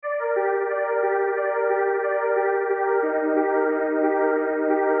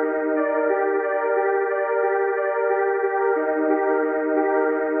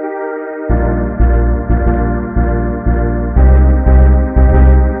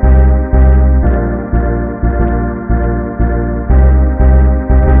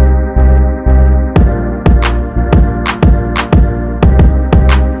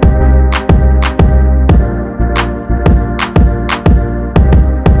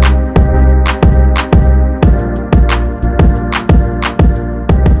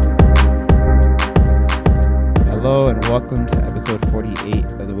welcome to episode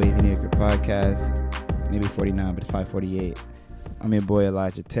 48 of the Wavy New Yorker podcast. Maybe 49, but it's probably 48. I'm your boy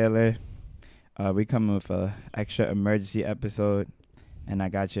Elijah Taylor. We coming with a extra emergency episode, and I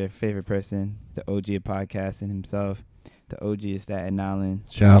got your favorite person, the OG of podcasting himself, the OG of Staten Island,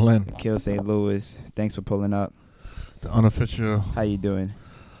 Shaolin, Kill St. Louis. Thanks for pulling up. the unofficial, How you doing?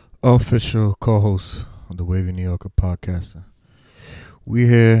 official co-host of the Wavy New Yorker podcast. We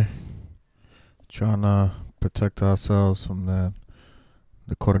here trying to protect ourselves from the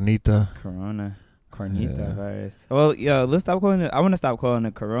Cornita. Corona Yeah. virus. Well, yo, let's stop calling it. I want to stop calling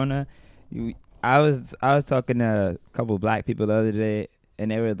it Corona. I was talking to a couple of black people the other day, and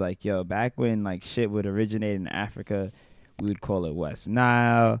they were like, "Yo, back when like shit would originate in Africa, we would call it West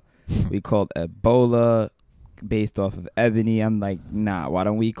Nile. We called Ebola based off of ebony." I'm like, nah. Why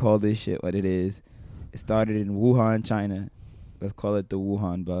don't we call this shit what it is? It started in Wuhan, China. Let's call it the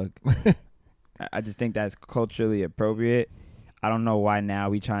Wuhan bug. I just think that's culturally appropriate. I don't know why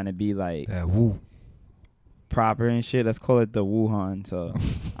now we trying to be like proper and shit. Let's call it the Wuhan. So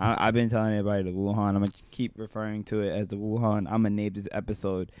I've been telling everybody the Wuhan. I'm going to keep referring to it as the Wuhan. I'm going to name this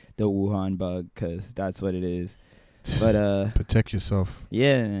episode the Wuhan bug because that's what it is. But Protect yourself.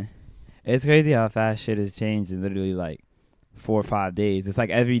 yeah, it's crazy how fast shit has changed in literally like 4 or 5 days. It's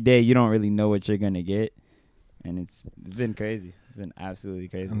like every day you don't really know what you're going to get. And it's been crazy. It's been absolutely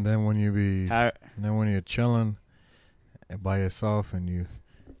crazy. And then when you're chilling by yourself and you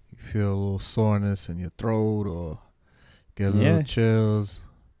feel a little soreness in your throat or get a little chills,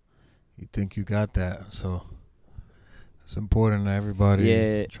 you think you got that. So it's important that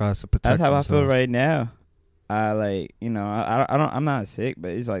everybody tries to protect That's how themselves. I feel right now. I'm not sick,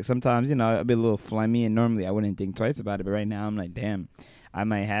 but it's like sometimes, I'll be a little phlegmy, and normally I wouldn't think twice about it, but right now I'm like, damn, I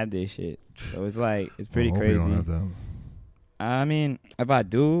might have this shit. So it's like, it's pretty crazy. You don't have that. I mean, if I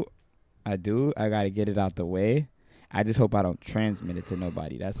do, I got to get it out the way. I just hope I don't transmit it to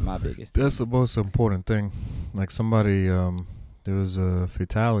nobody. That's my biggest thing. That's the most important thing. Like somebody, there was a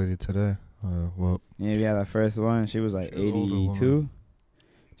fatality today. Yeah, we had our first one. She was like 82.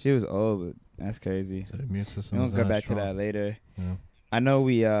 She was old, but that's crazy. We're gonna go back to that later. Yeah. I know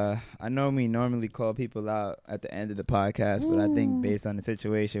we normally call people out at the end of the podcast, but I think based on the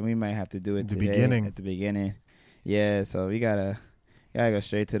situation, we might have to do it today at the beginning. Yeah, so we gotta go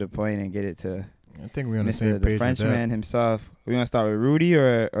straight to the point and get it to. I think we're on the same page. The Frenchman himself. We gonna start with Rudy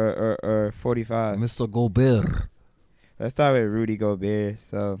or 45. Mr. Gobert. Let's start with Rudy Gobert.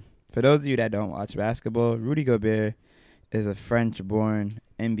 So for those of you that don't watch basketball, Rudy Gobert is a French-born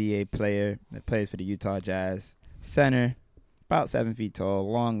NBA player that plays for the Utah Jazz. Center, about 7 feet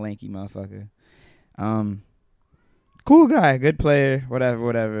tall, long, lanky motherfucker. Cool guy, good player,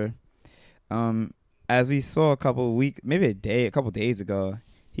 whatever. As we saw a couple days ago,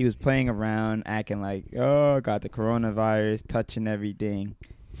 he was playing around, acting like, oh, got the coronavirus, touching everything.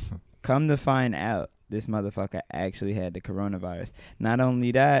 Come to find out, this motherfucker actually had the coronavirus. Not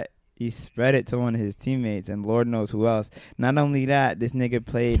only that, he spread it to one of his teammates, and Lord knows who else. Not only that, this nigga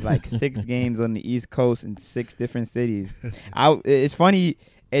played like 6 games on the East Coast in 6 different cities. It's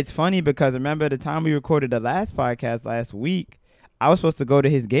funny because remember the time we recorded the last podcast last week, I was supposed to go to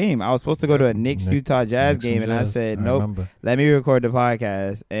his game. I was supposed to go to a Utah Jazz game, and I said, nope, let me record the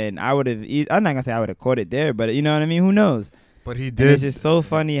podcast. And I'm not going to say I would have caught it there, but you know what I mean? Who knows? But he did. And it's just so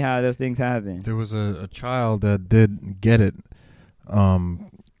funny how those things happen. There was a child that did get it.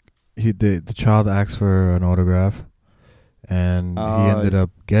 The child asked for an autograph, and he ended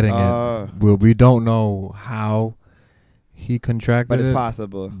up getting it. Well, we don't know how he contracted it. But it's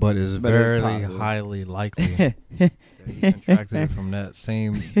possible. But it's very highly likely that he contracted it from that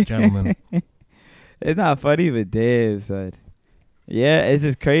same gentleman. It's not funny, but damn, son. Yeah, it's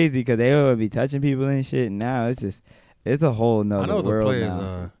just crazy because they would be touching people and shit. Now it's a whole nother world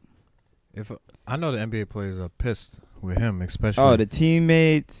now. I know the NBA players are pissed with him, especially. The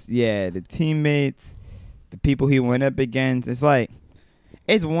teammates. Yeah, the people he went up against. It's like,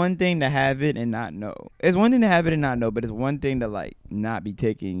 it's one thing to have it and not know. It's one thing to have it and not know, but it's one thing to like not be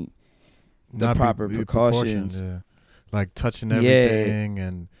taking the proper precautions. Yeah. Like touching everything,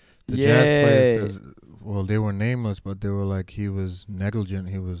 and the Jazz players they were nameless, but they were like he was negligent.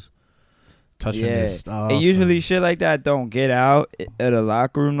 He was touching his stuff. And usually shit like that don't get out at a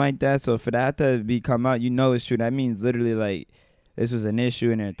locker room like that. So for that to come out, it's true. That means literally like this was an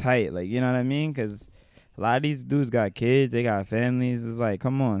issue and they're tight. Like, you know what I mean? Because a lot of these dudes got kids, they got families. It's like,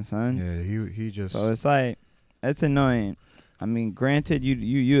 come on, son. Yeah, he just. So it's like, it's annoying. I mean, granted,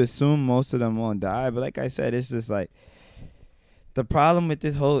 you assume most of them won't die, but like I said, it's just like the problem with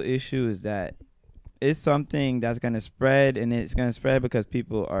this whole issue is that it's something that's gonna spread, and it's gonna spread because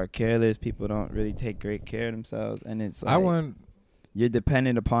people are careless. People don't really take great care of themselves, and it's like you're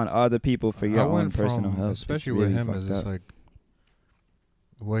dependent upon other people for your own personal health. Especially with him, is it's like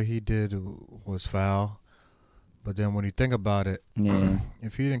what he did was foul, but then when you think about it,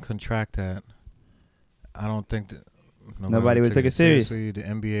 if he didn't contract that, I don't think that nobody would take it seriously. The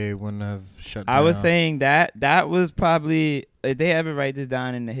NBA wouldn't have shut down. I was saying that was probably, if they ever write this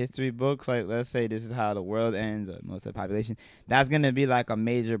down in the history books, like let's say this is how the world ends or most of the population, that's going to be like a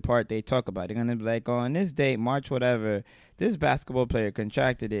major part they talk about. They're going to be like, on this date, March whatever, this basketball player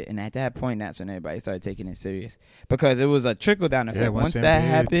contracted it, and at that point, that's when everybody started taking it serious. Because it was a trickle-down effect. Yeah, once that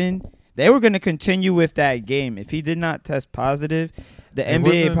happened, they were going to continue with that game. If he did not test positive, the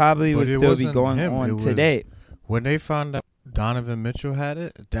NBA probably would still be going on today. When they found out Donovan Mitchell had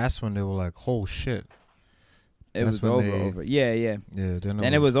it, that's when they were like, "Oh shit!" It was over. Yeah.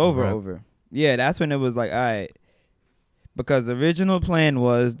 Then it was over. Yeah, that's when it was like, all right, because the original plan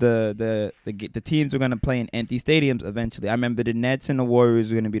was the teams were gonna play in empty stadiums eventually. I remember the Nets and the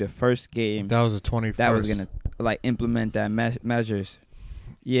Warriors were gonna be the first game. That was the 21st. That was gonna like implement that measures.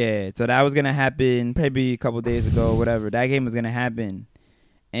 Yeah, so that was gonna happen maybe a couple days ago, whatever. That game was gonna happen,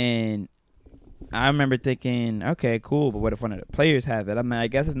 and I remember thinking, okay, cool, but what if one of the players have it? I mean, I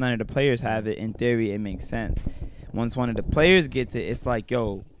guess if none of the players have it, in theory, it makes sense. Once one of the players gets it, it's like,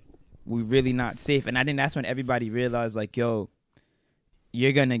 yo, we really not safe. And I think that's when everybody realized, like, yo,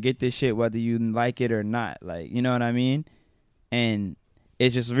 you're going to get this shit whether you like it or not. Like, you know what I mean? And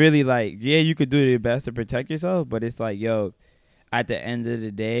it's just really like, yeah, you could do your best to protect yourself, but it's like, yo, at the end of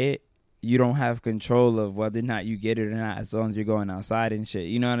the day, you don't have control of whether or not you get it or not as long as you're going outside and shit.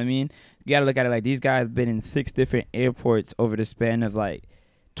 You know what I mean? You got to look at it like these guys been in 6 different airports over the span of like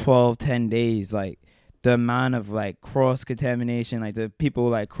 10 days. Like the amount of like cross-contamination, like the people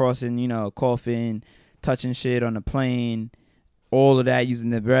like crossing, you know, coughing, touching shit on the plane, all of that,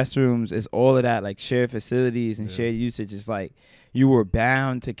 using the restrooms, is all of that like shared facilities and shared usage. It's like you were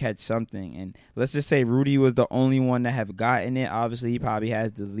bound to catch something. And let's just say Rudy was the only one that have gotten it. Obviously, he probably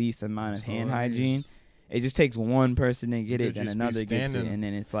has the least amount of hand hygiene. It just takes one person to get it, then another gets it, and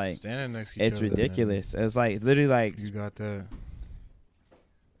then it's like, it's ridiculous. It's like literally like, you got that.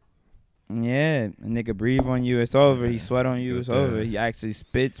 Yeah, a nigga breathe on you, it's over. He sweat on you, it's over. He actually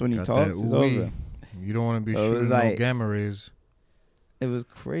spits when he talks, it's over. You don't want to be shooting no gamma rays. It was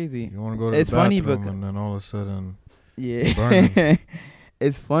crazy. You want to go to the bathroom and then all of a sudden, yeah,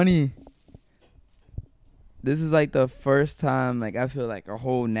 it's funny. This is like the first time like I feel like a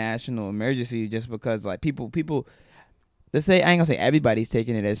whole national emergency, just because like people. Let's say, I ain't gonna say everybody's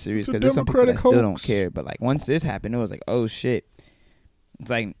taking it as serious, because there's some people that still don't care. But like once this happened, it was like, oh shit. It's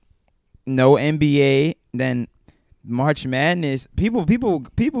like no NBA, then March Madness. People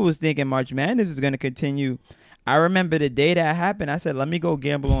was thinking March Madness was gonna continue. I remember the day that happened, I said, let me go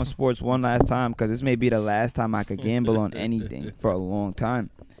gamble on sports one last time, because this may be the last time I could gamble on anything for a long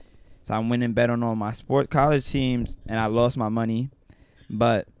time. So I went and bet on all my college teams, and I lost my money.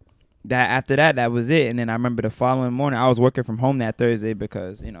 But after that was it. And then I remember the following morning, I was working from home that Thursday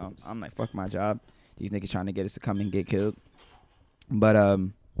because, you know, I'm like, fuck my job. These niggas trying to get us to come and get killed. But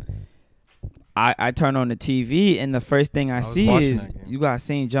I turn on the TV, and the first thing I see is you got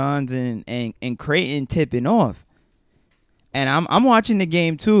St. John's and Creighton tipping off. And I'm watching the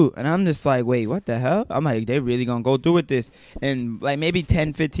game too, and I'm just like, wait, what the hell? I'm like, they really gonna go through with this? And like maybe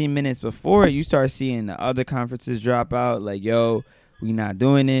 10, 15 minutes before, you start seeing the other conferences drop out. Like, yo, we not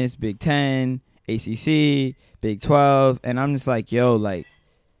doing this. Big 10, ACC, Big 12, and I'm just like, yo, like,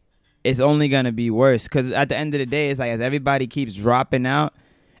 it's only gonna be worse. Because at the end of the day, it's like as everybody keeps dropping out,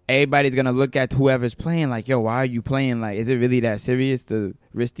 everybody's gonna look at whoever's playing like, yo, why are you playing? Like, is it really that serious to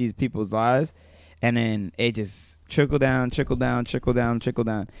risk these people's lives? And then it just trickle down.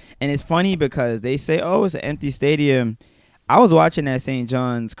 And it's funny because they say, oh, it's an empty stadium. I was watching that St.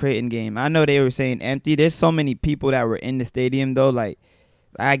 John's Creighton game. I know they were saying empty. There's so many people that were in the stadium, though. Like,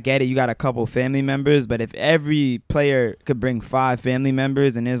 I get it. You got a couple family members. But if every player could bring 5 family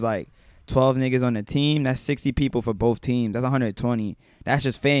members and there's like 12 niggas on the team, that's 60 people for both teams. That's 120. That's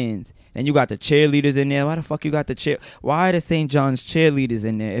just fans. Then you got the cheerleaders in there. Why the fuck you got why are the St. John's cheerleaders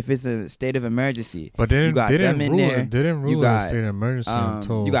in there if it's a state of emergency? But they didn't rule a state of emergency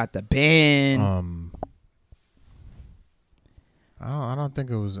until you got the band. I don't think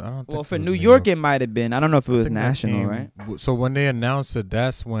it was. Well, for New York, it might have been. I don't know if it was national, right? So when they announced it,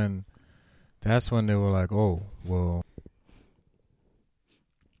 that's when they were like, oh, well.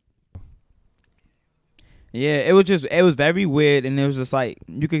 Yeah, it was very weird, and it was just like,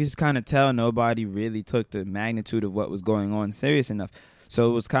 you could just kind of tell nobody really took the magnitude of what was going on serious enough. So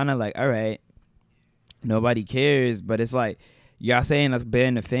it was kind of like, all right, nobody cares. But it's like, y'all saying let's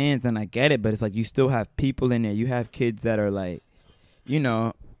ban the fans, and I get it, but it's like you still have people in there. You have kids that are like, you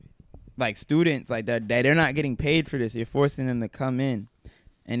know, like students like that they're not getting paid for this. You're forcing them to come in,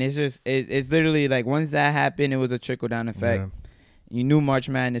 and it's just it's literally like once that happened, it was a trickle down effect. Yeah. You knew March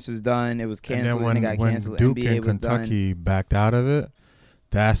Madness was done. It was canceled, and it got canceled. Duke NBA and Kentucky backed out of it.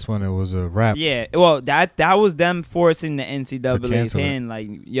 That's when it was a wrap. Yeah, well, that was them forcing the NCAA's hand. Like,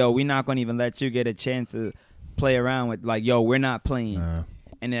 yo, we're not gonna even let you get a chance to play around with. Like, yo, we're not playing.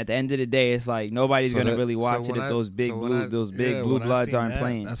 And at the end of the day, it's like nobody's gonna really watch it if those big blue bloods aren't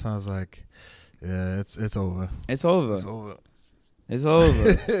playing. That sounds like, yeah, it's over. It's over. It's over. It's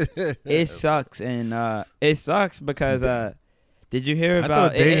over. It sucks, and it sucks because did you hear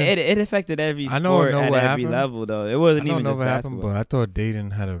about it? It affected every sport at every level, though. It wasn't even just basketball. But I thought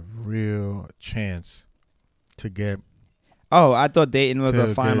Dayton had a real chance to get. Oh, I thought Dayton was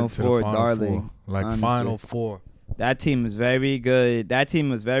a Final Four darling. Final Four. That team was very good. That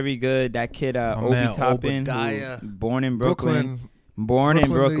kid, Obi Toppin, born in Brooklyn.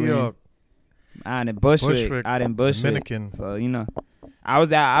 New York. Out in Bushwick. Dominican. So, you know. I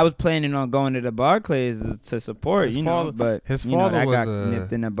was planning on going to the Barclays to support, but his father got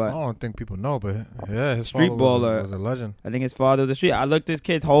nipped in the butt. I don't think people know, but yeah, his street baller was a legend. I think his father was a street. I looked this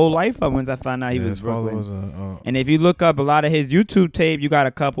kid's whole life up once I found out he was Brooklyn. And if you look up a lot of his YouTube tape, you got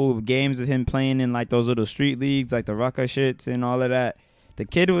a couple of games of him playing in like those little street leagues, like the Rucker shits and all of that. The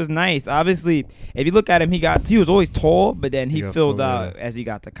kid was nice. Obviously, if you look at him, he was always tall, but then he filled out as he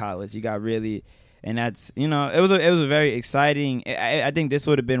got to college. He got really. And that's, it was a very exciting. I think this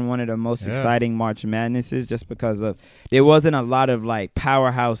would have been one of the most exciting March Madnesses just because of there wasn't a lot of like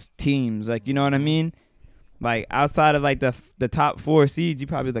powerhouse teams, like, you know what I mean? Like outside of like the top 4 seeds, you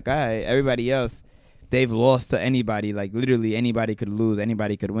probably like, all right, everybody else, they've lost to anybody. Like literally anybody could lose,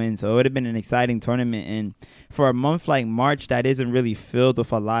 anybody could win. So it would have been an exciting tournament. And for a month like March, that isn't really filled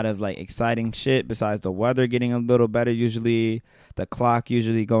with a lot of like exciting shit besides the weather getting a little better usually. The clock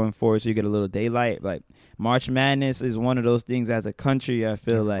usually going forward, so you get a little daylight. Like March Madness is one of those things as a country. I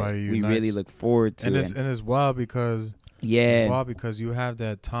feel like we really look forward to. And it's wild because you have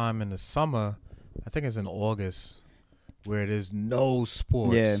that time in the summer. I think it's in August where there's no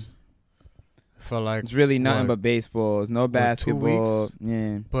sports. Yeah, I feel like it's really nothing but baseball. It's no basketball. 2 weeks.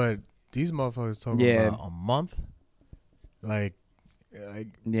 Yeah, but these motherfuckers talking about a month. Like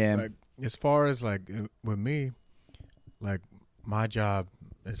as far as like with me, like. My job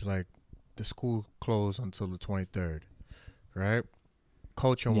is like the school closed until the 23rd, right?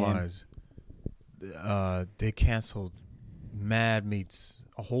 Coaching wise, they canceled mad meets,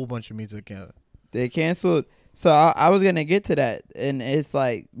 a whole bunch of meets again. They canceled. So I was gonna get to that, and it's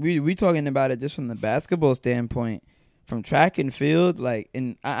like we talking about it just from the basketball standpoint, from track and field, like,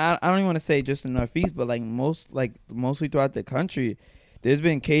 and I don't even want to say just in Northeast, but like mostly throughout the country, there's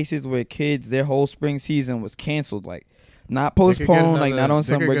been cases where kids their whole spring season was canceled, like. Not postponed, like not on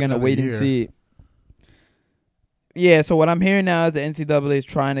some we're going to wait and see. Yeah, so what I'm hearing now is the NCAA is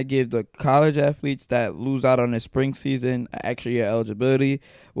trying to give the college athletes that lose out on their spring season actually your eligibility.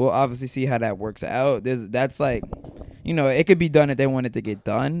 We'll obviously see how that works out. That's like, it could be done if they want it to get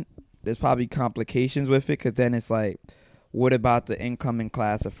done. There's probably complications with it because then it's like, what about the incoming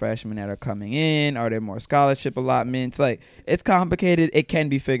class of freshmen that are coming in? Are there more scholarship allotments? Like, it's complicated. It can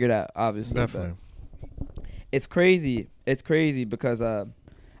be figured out, obviously. Definitely. It's crazy. It's crazy because I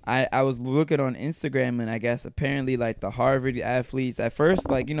was looking on Instagram and I guess apparently like the Harvard athletes at first,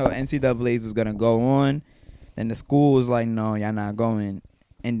 like, NCAA's was going to go on. And the school was like, no, y'all not going.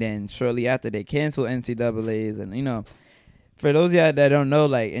 And then shortly after they canceled NCAA's. And, for those of y'all that don't know,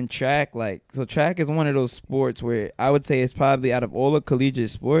 like in track, so track is one of those sports where I would say it's probably out of all the collegiate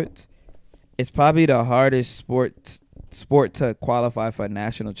sports, it's probably the hardest sport to qualify for a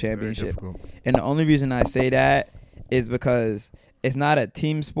national championship. And the only reason I say that is because it's not a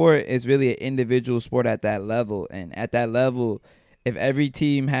team sport. It's really an individual sport at that level. And at that level, if every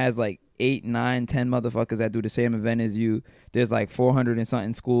team has like 8, 9, 10 motherfuckers that do the same event as you, there's like 400 and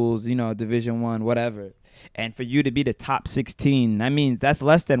something schools, Division I, whatever. And for you to be the top 16, that means that's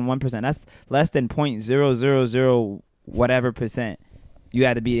less than 1%. That's less than 0.000 whatever percent. You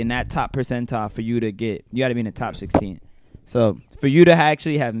got to be in that top percentile for you to get. You got to be in the top 16. So for you to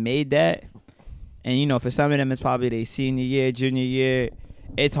actually have made that, and for some of them it's probably their senior year, junior year,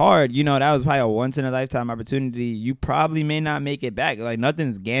 it's hard. That was probably a once in a lifetime opportunity. You probably may not make it back. Like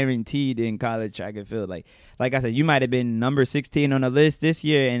nothing's guaranteed in college track and field. Like I said, you might have been number 16 on the list this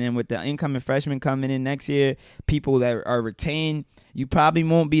year, and then with the incoming freshmen coming in next year, people that are retained, you probably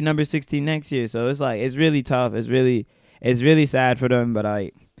won't be number 16 next year. So it's like it's really tough. It's really sad for them,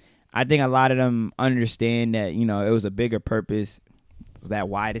 but I think a lot of them understand that, you know, it was a bigger purpose. That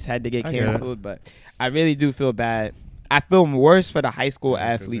why this had to get canceled. But I really do feel bad. I feel worse for the high school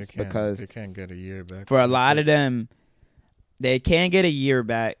athletes because they can't get a year back. For a lot of them, they can't get a year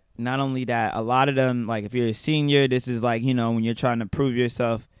back. Not only that, a lot of them, like if you're a senior, this is like, you know, when you're trying to prove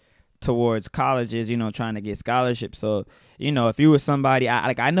yourself towards colleges, you know, trying to get scholarships. So, you know, if you were somebody,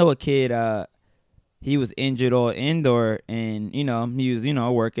 I know a kid, he was injured all indoor, and, you know, he was, you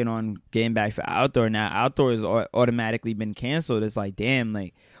know, working on getting back for outdoor. Now, outdoor has automatically been canceled. It's like, damn,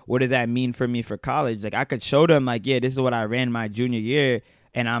 like, what does that mean for me for college? Like, I could show them, like, yeah, this is what I ran my junior year,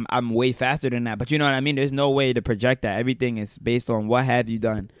 and I'm way faster than that. But you know what I mean? There's no way to project that. Everything is based on what have you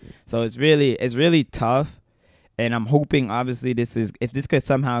done. So it's really tough. And I'm hoping, obviously, if this could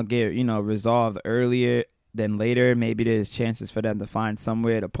somehow get, you know, resolved earlier than later, maybe there's chances for them to find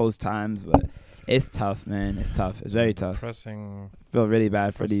somewhere to post times. But it's tough, man. It's tough. It's very tough. I feel really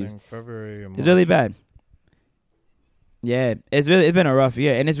bad for these. February it's really bad. Yeah, it's been a rough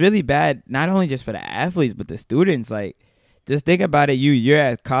year, and it's really bad not only just for the athletes but the students. Like, just think about it. You're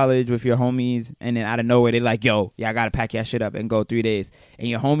at college with your homies, and then out of nowhere they're like, "Yo, yeah, I gotta pack your shit up and go 3 days." And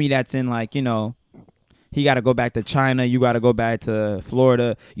your homie that's in, like, you know, he got to go back to China. You got to go back to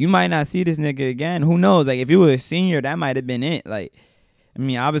Florida. You might not see this nigga again. Who knows? Like, if you were a senior, that might have been it. Like, I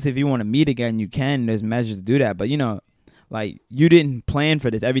mean, obviously, if you want to meet again, you can. There's measures to do that. But, you know, like, you didn't plan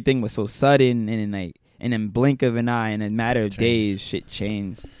for this. Everything was so sudden, and like, in a blink of an eye, in a matter of days, shit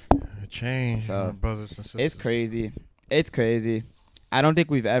changed. It changed, so, brothers and sisters. It's crazy. It's crazy. I don't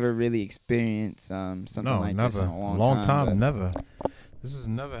think we've ever really experienced something like this in a long time. Never. This has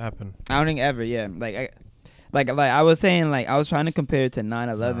never happened. I don't think ever, yeah. Like I was saying, like, I was trying to compare it to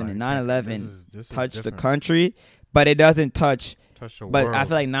 9/11, and 9/11 touched the country, but it doesn't touch the but world. I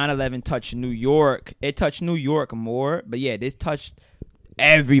feel like 9/11 touched New York. It touched New York more, but yeah, this touched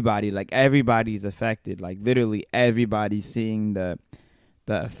everybody. Like, everybody's affected. Like, literally everybody's seeing the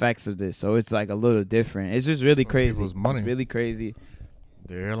effects of this. So it's like a little different. It's just really crazy. It's really crazy.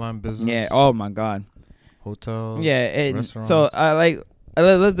 The airline business. Yeah. Oh my God. Hotels. Yeah. And so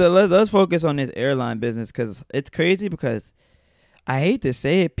let's focus on this airline business, because it's crazy. Because I hate to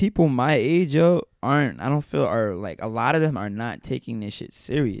say it, people my age, yo, I don't feel are like, a lot of them are not taking this shit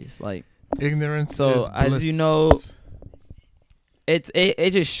serious. Like, ignorance. So is bliss. As you know,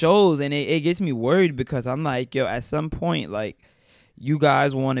 it just shows, and it gets me worried, because I'm like, yo, at some point, like, you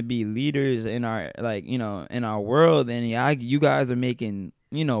guys want to be leaders in our, like, you know, in our world, and you guys are making,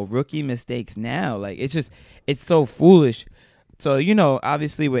 you know, rookie mistakes now. Like, it's so foolish. So, you know,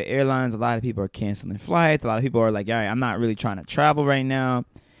 obviously with airlines, a lot of people are canceling flights. A lot of people are like, all right, I'm not really trying to travel right now.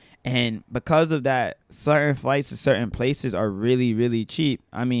 And because of that, certain flights to certain places are really, really cheap.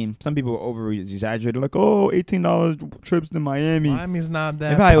 I mean, some people over-exaggerated, like, oh, $18 trips to Miami. Miami's not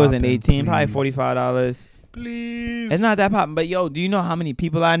that. It probably wasn't 18, probably $45. Please. It's not that popping. But, yo, do you know how many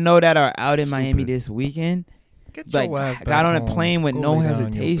people I know that are out in Miami this weekend? Get like, your ass back got on a home. plane with Go no lay down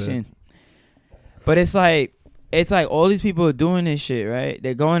hesitation. But it's like all these people are doing this shit, right?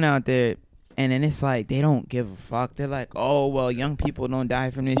 They're going out there, and then it's like they don't give a fuck. They're like, oh, well, young people don't die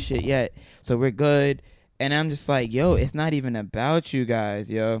from this shit yet, so we're good. And I'm just like, yo, it's not even about you guys,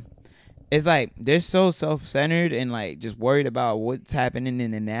 yo. It's like they're so self-centered and, like, just worried about what's happening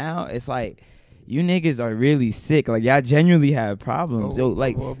in the now. It's like, you niggas are really sick. Like, y'all genuinely have problems. Yo,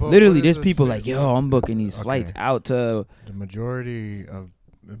 like, literally, there's people like, yo, I'm booking these flights out to... The majority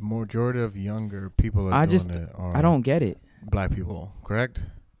of younger people are doing it. I don't get it. Black people, correct?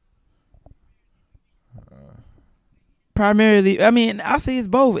 Primarily, I mean, I'll say it's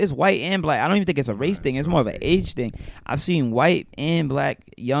both. It's white and black. I don't even think it's a race thing. It's more of an age thing. I've seen white and black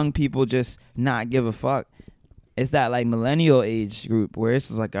young people just not give a fuck. It's that, like, millennial age group where it's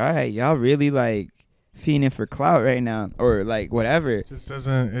just like, all right, y'all really, like, fiending for clout right now, or, like, whatever.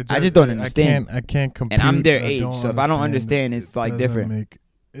 I just don't understand. I can't compute. And I'm their age, so if I don't understand, it's like different.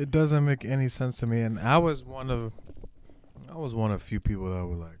 It doesn't make any sense to me. And I was one of a few people that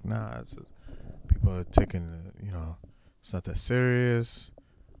were like, nah, people are taking it, you know, it's not that serious,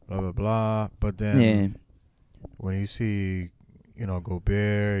 blah blah blah. But then when you see, you know,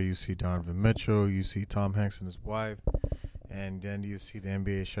 Gobert, you see Donovan Mitchell, you see Tom Hanks and his wife, and then you see the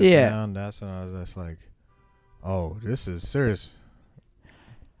NBA shut down. That's when I was just like, oh, this is serious.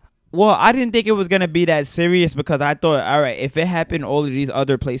 Well, I didn't think it was going to be that serious because I thought, all right, if it happened all of these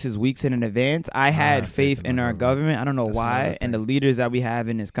other places weeks in advance, I had faith in our government. I don't know why. And the leaders that we have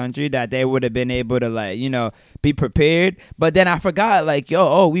in this country, that they would have been able to, like, you know, be prepared. But then I forgot, like,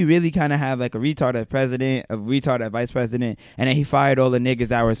 we really kind of have, like, a retarded president, a retarded vice president. And then he fired all the niggas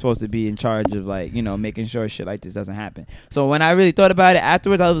that were supposed to be in charge of, like, you know, making sure shit like this doesn't happen. So when I really thought about it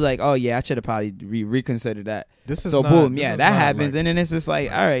afterwards, I was like, oh, yeah, I should have probably reconsidered that. Boom, yeah, that happens. Like, and then it's just like,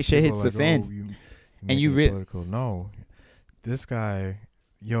 all right, shit hits the fan. And you really no, this guy,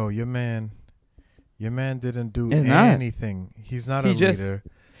 your man didn't do anything. He's not a leader.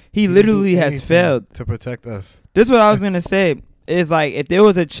 He literally has failed to protect us. This is what I was gonna say. Is like, if there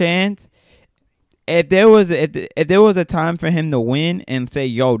was a chance, if there was a time for him to win and say,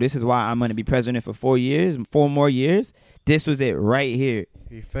 this is why I'm gonna be president for 4 more years. This was it right here.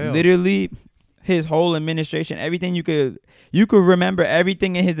 He failed. Literally, his whole administration, everything you could remember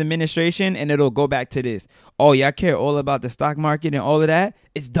everything in his administration, and it'll go back to this. Oh, y'all care all about the stock market and all of that?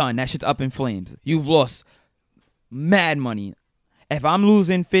 It's done. That shit's up in flames. You've lost mad money. If I'm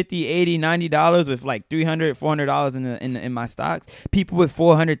losing $50, $80, $90 with like $300, $400 in my stocks, people with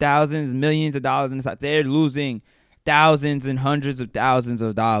 $400,000, millions of dollars in the stock, they're losing thousands and hundreds of thousands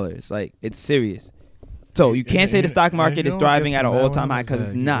of dollars. Like, it's serious. So you can't say the stock market is thriving at an all-time high, because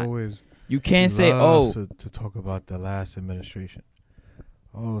it's not. You can't say, to talk about the last administration.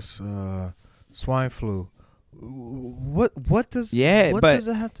 Swine flu. What does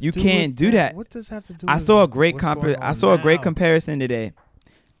it have to you do can't with do that. What does it have to do? I saw a great comparison today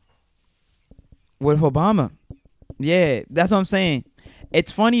with Obama. Yeah, that's what I'm saying.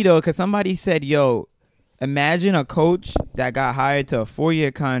 It's funny though, because somebody said, imagine a coach that got hired to a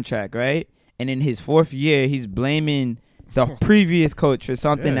 4-year contract, right? And in his 4th year, he's blaming the previous coach for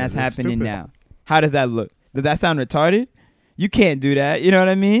something that's happening now. How does that look? Does that sound retarded? You can't do that. You know what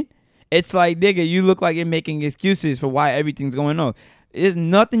I mean? It's like, nigga, you look like you're making excuses for why everything's going on. There's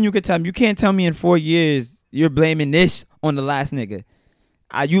nothing you could tell me. You can't tell me in 4 years you're blaming this on the last nigga.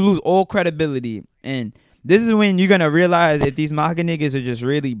 You lose all credibility. And this is when you're going to realize if these MAGA niggas are just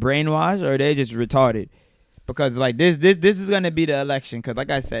really brainwashed or they're just retarded. Because, like, this is going to be the election. Because,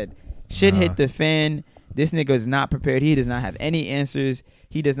 like I said, shit hit the fan. This nigga is not prepared. He does not have any answers.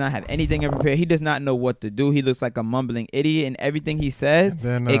 He does not have anything prepared. He does not know what to do. He looks like a mumbling idiot, and everything he says,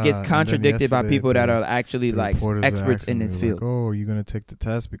 it gets contradicted by people that are actually like experts in this field. Like, are you going to take the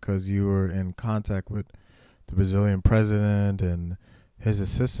test because you were in contact with the Brazilian president and his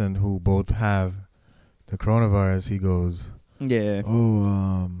assistant, who both have the coronavirus? He goes, he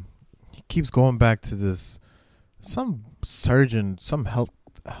keeps going back to this, some surgeon, some health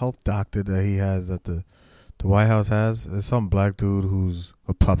doctor that he has at the White House has. There's some black dude who's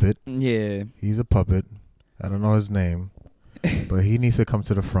a puppet. Yeah. He's a puppet. I don't know his name, but he needs to come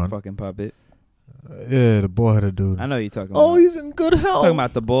to the front. Fucking puppet. Yeah, the bald-headed dude. I know you're talking about. Oh, he's in good health. Talking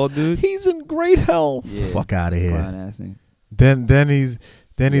about the bald dude? He's in great health. Yeah. Fuck out of here. Fine-assing. Then he's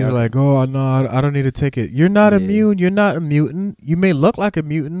like, oh, no, I don't need to take it. You're not immune. You're not a mutant. You may look like a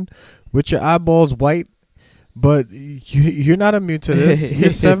mutant with your eyeballs white, but you're not immune to this.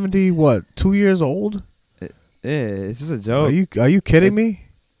 You're 70, 2 years old? Yeah, it's just a joke. Are you kidding me?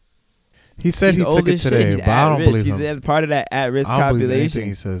 He said he took it today, but I don't believe him. He's part of that at-risk population. I don't believe anything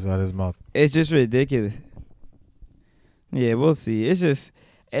he says out of his mouth. It's just ridiculous. Yeah, we'll see. It's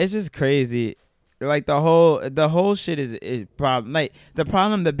just crazy. Like the whole shit is problem. Like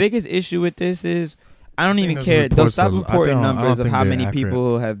the biggest issue with this is I don't even care. They'll stop reporting numbers of how many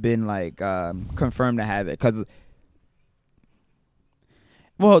people have been like confirmed to have it, because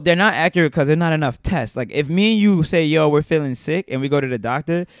they're not accurate because there's not enough tests. Like if me and you say, we're feeling sick and we go to the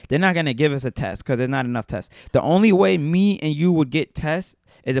doctor, they're not going to give us a test because there's not enough tests. The only way me and you would get tests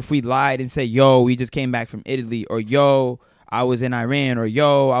is if we lied and say, we just came back from Italy, or I was in Iran, or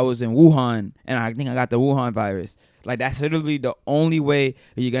I was in Wuhan and I think I got the Wuhan virus. Like that's literally the only way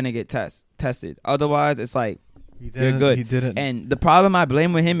you're going to get tested. Otherwise, it's like you're good. He didn't. And the problem I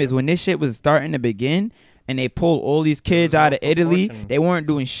blame with him is when this shit was starting to begin, and they pulled all these kids out of Italy, they weren't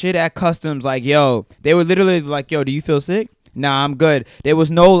doing shit at customs. Like, they were literally like, do you feel sick? Nah, I'm good. There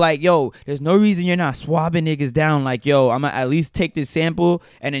was no like, there's no reason you're not swabbing niggas down. Like, I'm going to at least take this sample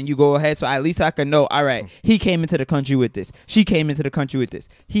and then you go ahead. So at least I can know, all right, he came into the country with this. She came into the country with this.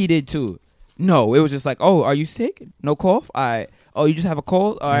 He did too. No, it was just like, are you sick? No cough? All right. Oh, you just have a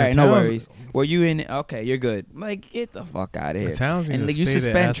cold? All right, no worries. Were you in? Okay, you're good. Like, get the fuck out of here. And like, you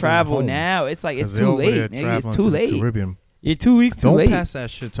suspend travel now. It's like it's too late. It's too late. Caribbean. You're 2 weeks too late. Don't pass that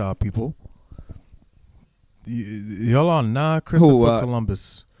shit to our people. Y'all are Christopher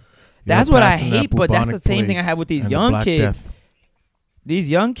Columbus. That's what I hate, but that's the same thing I have with these young kids. these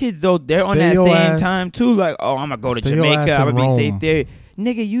young kids though, they're on that same time too. Like, oh, I'm gonna go to Jamaica. I'm gonna be safe there.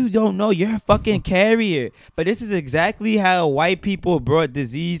 Nigga, you don't know. You're a fucking carrier. But this is exactly how white people brought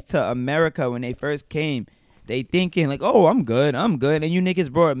disease to America when they first came. They thinking like, oh, I'm good. And you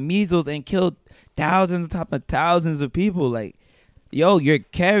niggas brought measles and killed thousands on top of thousands of people. Like, yo, you're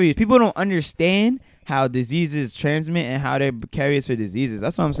carriers. People don't understand how diseases transmit and how they're carriers for diseases.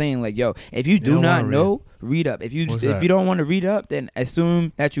 That's what I'm saying. Like, yo, if you do not know, read up. If you don't want to read up, then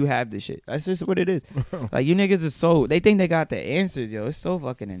assume that you have this shit. That's just what it is. Like, you niggas are they think they got the answers, yo. It's so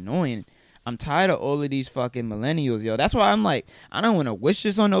fucking annoying. I'm tired of all of these fucking millennials, yo. That's why I'm like, I don't want to wish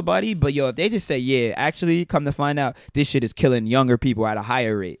this on nobody, but yo, if they just say, yeah, actually, come to find out, this shit is killing younger people at a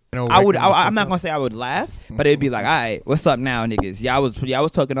higher rate. I'm not gonna say I would laugh, but it'd be like, all right, what's up now, niggas? Y'all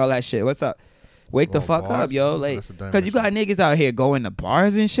was talking all that shit. What's up? Wake the fuck up, yo. Like, cause you got niggas out here going to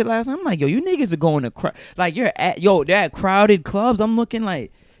bars and shit last night. I'm like, yo, you niggas are going to like they're at crowded clubs. I'm looking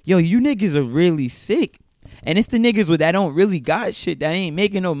like, yo, you niggas are really sick. And it's the niggas that don't really got shit that ain't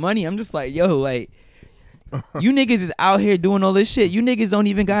making no money. I'm just like, yo, like, you niggas is out here doing all this shit. You niggas don't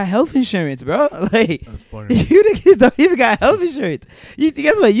even got health insurance, bro. Like, you niggas don't even got health insurance.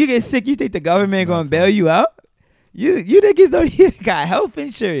 Guess what? You get sick, you think the government gonna bail you out? You niggas don't even got health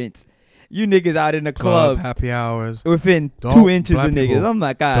insurance. You niggas out in the club happy hours within 2 inches of niggas. People, I'm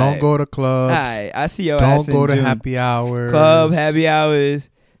like, all don't go to clubs. All right, I see your ass in Don't go to June. happy hours. Club happy hours.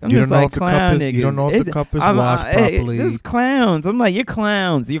 I'm you just don't know like if the cup is, niggas. You don't know if the cup is washed properly. This clowns. I'm like, you're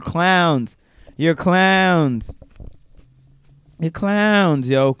clowns. You're clowns. You're clowns. You're clowns,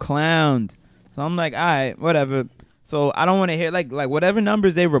 yo, clowns. So I'm like, all right, whatever. So I don't want to hear like whatever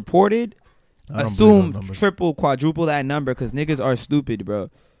numbers they reported. Assume triple, quadruple that number because niggas are stupid, bro.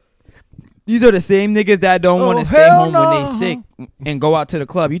 These are the same niggas that don't want to stay home when they sick and go out to the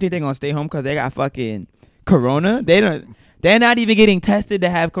club. You think they gonna stay home because they got fucking corona? They're not even getting tested to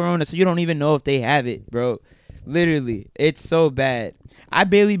have corona, so you don't even know if they have it, bro. Literally, it's so bad. I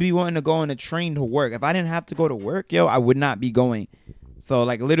barely be wanting to go on a train to work. If I didn't have to go to work, yo, I would not be going. So,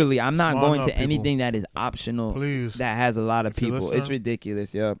 like, literally, I'm not going to anything that is optional. Please. That has a lot of people. It's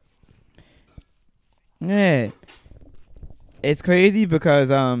ridiculous, yo. Yeah. It's crazy because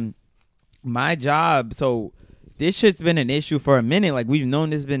my job, so this shit's been an issue for a minute. Like, we've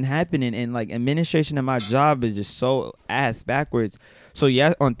known this has been happening, and like administration of my job is just so ass backwards. So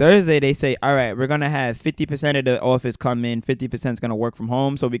yeah, on Thursday they say, all right, we're gonna have 50% of the office come in, 50% is gonna work from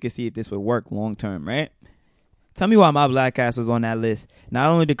home, so we can see if this would work long term, right? Tell me why my black ass was on that list. Not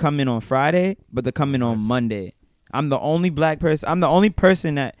only to come in on Friday, but to come in on Monday. I'm the only black person. I'm the only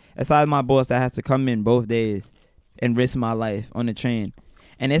person that, aside my boss, that has to come in both days and risk my life on the train.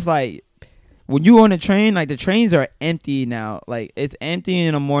 And it's like, when you on the train, like the trains are empty now. Like it's empty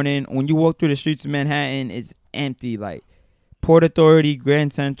in the morning. When you walk through the streets of Manhattan, it's empty. Like Port Authority,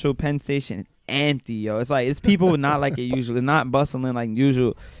 Grand Central, Penn Station, empty, yo. It's like, it's people not like it usually, not bustling like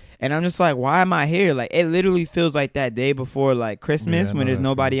usual. And I'm just like, why am I here? Like, it literally feels like that day before, like, Christmas when there's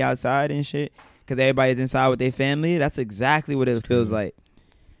nobody outside and shit because everybody's inside with their family. That's exactly what it feels like.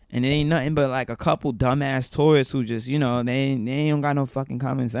 And it ain't nothing but, like, a couple dumbass tourists who just, you know, they ain't got no fucking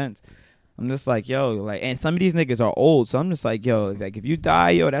common sense. I'm just like, yo, like, and some of these niggas are old, so I'm just like, yo, like, if you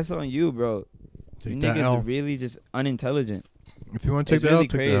die, yo, that's on you, bro. You niggas are really just unintelligent. If you want to take the L,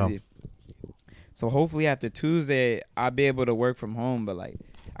 take the L. So hopefully after Tuesday, I'll be able to work from home, but, like,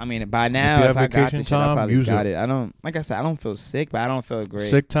 I mean, by now, if I got this shit, I probably got it. I don't, like I said, I don't feel sick, but I don't feel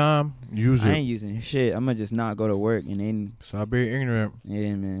great. Sick time, use it. I ain't using shit. I'm gonna just not go to work and then. Stop being ignorant.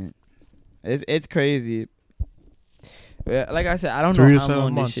 Yeah, man. It's crazy. But like I said, I don't know how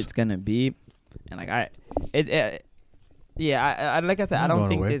long this shit's gonna be, and like I like I said, I don't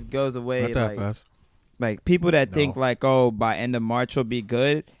think this goes away. Not that fast. Like people that think like, oh, by end of March will be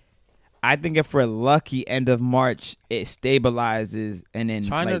good. I think if we're lucky, end of March it stabilizes, and then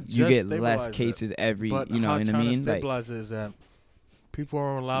like you get less cases every. You know what I mean? China stabilizes that people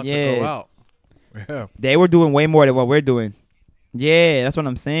aren't allowed to go out. Yeah, they were doing way more than what we're doing. Yeah, that's what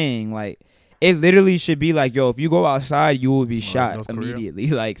I'm saying. Like, it literally should be like, yo, if you go outside, you will be shot immediately.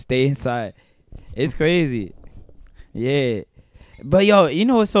 Like, stay inside. It's crazy. Yeah, but yo, you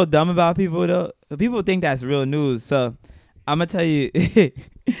know what's so dumb about people though? People think that's real news. So I'm gonna tell you.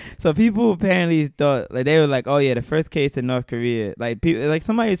 So people apparently thought, like, they were like, oh yeah, the first case in North Korea, like people, like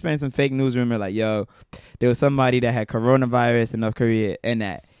somebody spread some fake news rumor, like, yo, there was somebody that had coronavirus in North Korea, and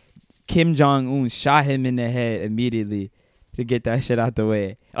that Kim Jong-un shot him in the head immediately to get that shit out the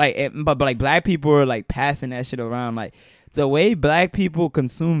way. Like, but like black people are like passing that shit around. Like, the way black people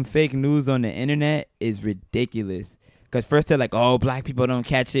consume fake news on the internet is ridiculous. Because first they're like, oh, black people don't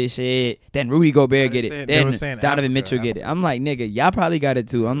catch this shit. Then Rudy Gobert get it. Then Donovan Mitchell get it. I'm like, nigga, y'all probably got it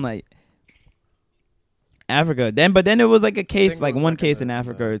too. I'm like, Africa. But then it was like a case, like one case in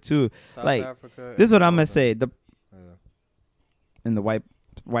Africa or two. South like, Africa this is what I'm going to say. In the white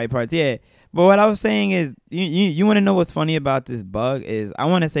parts, yeah. But what I was saying is, you want to know what's funny about this bug is, I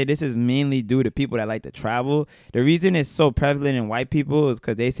want to say this is mainly due to people that like to travel. The reason it's so prevalent in white people is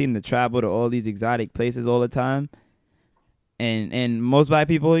because they seem to travel to all these exotic places all the time. And most black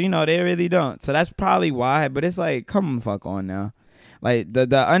people, you know, they really don't. So that's probably why. But it's like, come the fuck on now. Like, the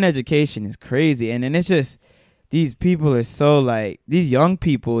uneducation is crazy. And then it's just, these people are so like, these young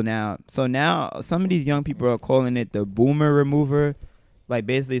people now. So now some of these young people are calling it the boomer remover. Like,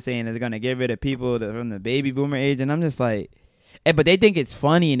 basically saying it's going to get rid of people from the baby boomer age. And I'm just like, but they think it's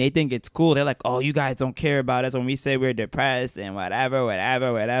funny and they think it's cool. They're like, oh, you guys don't care about us when we say we're depressed and whatever.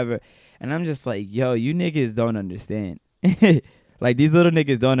 And I'm just like, yo, you niggas don't understand. Like, these little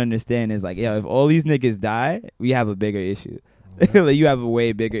niggas don't understand. It's like, yo, if all these niggas die, we have a bigger issue. Like, you have a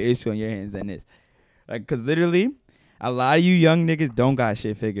way bigger issue on your hands than this. Like, because literally, a lot of you young niggas don't got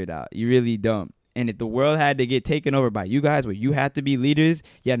shit figured out. You really don't. And if the world had to get taken over by you guys, where you have to be leaders,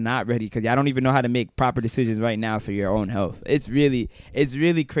 you're not ready because y'all don't even know how to make proper decisions right now for your own health. It's really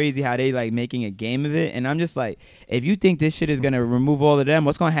crazy how they like making a game of it. And I'm just like, if you think this shit is going to remove all of them,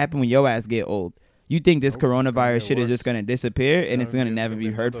 what's going to happen when your ass get old? You think this coronavirus shit is just going to disappear and it's going to never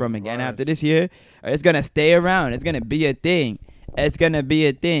be heard from again after this year? Or it's going to stay around. It's going to be a thing.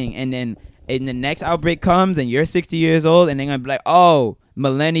 And then and the next outbreak comes and you're 60 years old and they're going to be like, oh,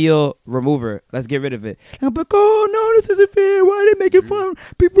 millennial remover. Let's get rid of it. I'm like, oh, no, this isn't fair. Why are they making fun?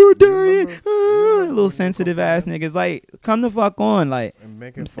 People are dying. Little sensitive ass niggas. Like, come the fuck on. Like, and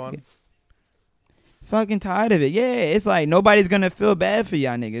making fun. Fucking tired of it. Yeah, it's like nobody's gonna feel bad for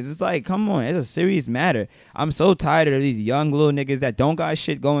y'all niggas. It's like, come on, it's a serious matter. I'm so tired of these young little niggas that don't got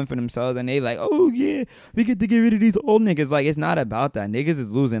shit going for themselves and they like, oh yeah, we get to get rid of these old niggas. Like, it's not about that. Niggas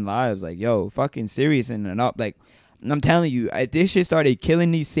is losing lives. Like, yo, fucking serious and up. Like, I'm telling you, if this shit started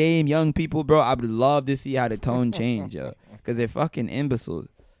killing these same young people, bro, I would love to see how the tone change, yo, because they're fucking imbeciles.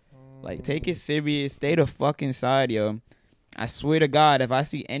 Like, take it serious. Stay the fucking side, yo. I swear to God, if I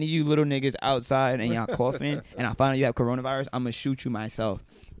see any of you little niggas outside and y'all coughing and I find out you have coronavirus, I'm going to shoot you myself.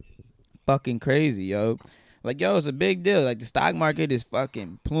 Fucking crazy, yo. Like, yo, it's a big deal. Like, the stock market is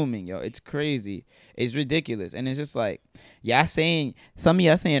fucking pluming, yo. It's crazy. It's ridiculous. And it's just like, some of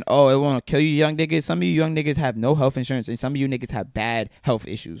y'all saying, oh, it won't kill you young niggas. Some of you young niggas have no health insurance and some of you niggas have bad health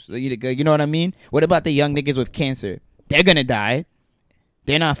issues. You know what I mean? What about the young niggas with cancer? They're going to die.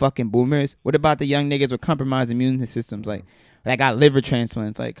 They're not fucking boomers. What about the young niggas with compromised immune systems? Like, that got liver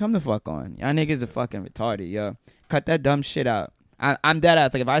transplants. Like, come the fuck on. Y'all niggas are fucking retarded, yo. Cut that dumb shit out. I'm dead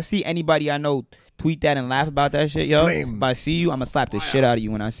ass. Like, if I see anybody I know tweet that and laugh about that shit, yo, if I see you, I'm gonna slap the shit out of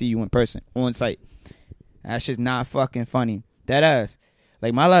you when I see you in person, on site. That shit's not fucking funny. Dead ass.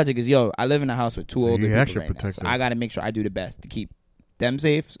 Like, my logic is, yo, I live in a house with two older people right now, so I gotta make sure I do the best to keep them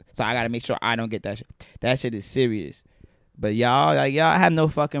safe. So I gotta make sure I don't get that shit. That shit is serious. But y'all have no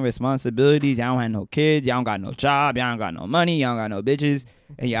fucking responsibilities. Y'all don't have no kids. Y'all don't got no job. Y'all don't got no money. Y'all don't got no bitches.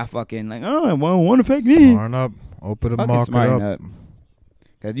 And y'all fucking like, oh, it won't affect me. Smarten up. Open the market up.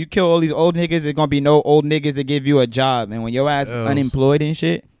 Cause if you kill all these old niggas, there's gonna be no old niggas that give you a job. And when your ass unemployed and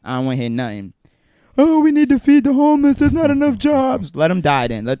shit, I don't want to hear nothing. Oh, we need to feed the homeless. There's not enough jobs. Let them die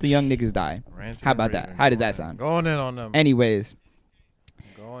then. Let the young niggas die. How about that? How does that sound? Going in on them. Anyways.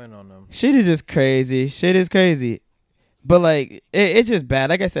 Going on them. Shit is just crazy. Shit is crazy. But, like, it's just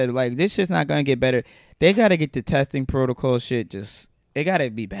bad. Like I said, like, this shit's not going to get better. They got to get the testing protocol shit it got to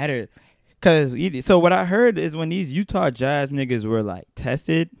be better. So what I heard is when these Utah Jazz niggas were, like,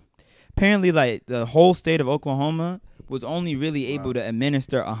 tested, apparently, like, the whole state of Oklahoma was only really able to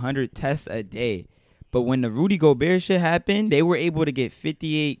administer 100 tests a day. But when the Rudy Gobert shit happened, they were able to get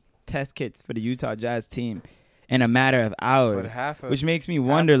 58 test kits for the Utah Jazz team in a matter of hours, which makes me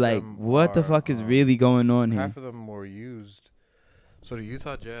wonder, like, what the fuck is really going on here? Half of them were used. So the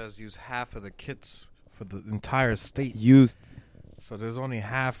Utah Jazz used half of the kits for the entire state. So there's only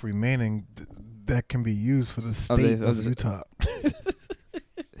half remaining that can be used for the state of Utah.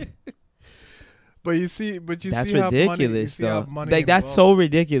 But you see that's how ridiculous, though. Like, that's so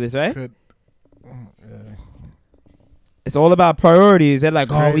ridiculous, right? It's all about priorities. They're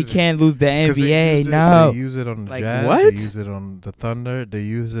like, oh, we can't lose the NBA. No. They use it on the Jazz. What? They use it on the Thunder. They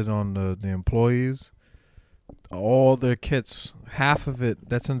use it on the employees. All their kits. Half of it.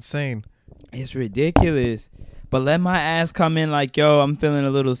 That's insane. It's ridiculous. But let my ass come in like, yo, I'm feeling a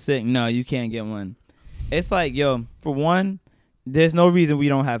little sick. No, you can't get one. It's like, yo, for one, there's no reason we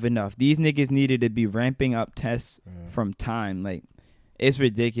don't have enough. These niggas needed to be ramping up tests from time. Like, it's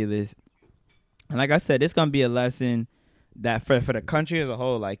ridiculous. And like I said, it's gonna be a lesson that for the country as a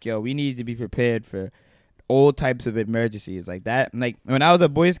whole, like, yo, we need to be prepared for all types of emergencies like that. Like, when I was a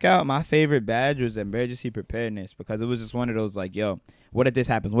Boy Scout, my favorite badge was emergency preparedness, because it was just one of those, like, yo, what if this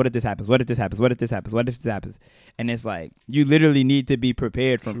happens? What if this happens? What if this happens? What if this happens? What if this happens? And it's like, you literally need to be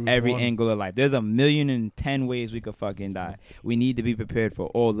prepared from every angle of life. There's 1,000,010 ways we could fucking die. We need to be prepared for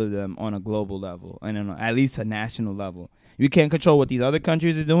all of them on a global level and on at least a national level. We can't control what these other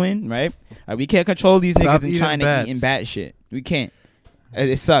countries are doing, right? We can't control these niggas in China eating bat shit. We can't.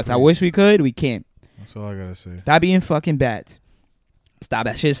 It sucks. I wish we could. We can't. That's all I gotta say. Stop eating fucking bats. Stop.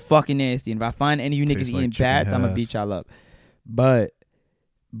 That shit's fucking nasty. And if I find any of you niggas eating bats, I'm gonna beat y'all up. But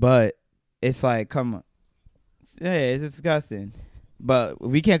it's like, come on. Yeah, it's disgusting. But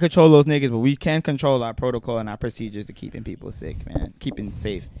we can't control those niggas, but we can control our protocol and our procedures of keeping people sick, man. Keeping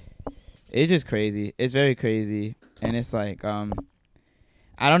safe. It's just crazy. It's very crazy. And it's like, I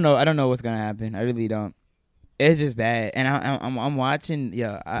don't know what's gonna happen. I really don't. It's just bad. And I'm watching.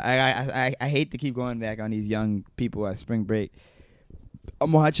 Yeah, I hate to keep going back on these young people at spring break.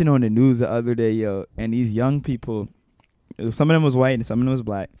 I'm watching on the news the other day, yo, and these young people, some of them was white and some of them was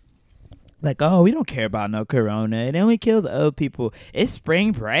black. Like, oh, we don't care about no corona. It only kills old people. It's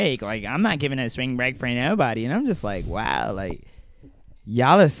spring break. Like, I'm not giving a spring break for nobody. And I'm just like, wow, like,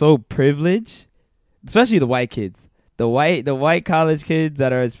 y'all are so privileged, especially the white kids, the white college kids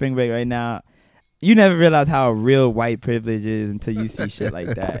that are at spring break right now. You never realize how real white privilege is until you see shit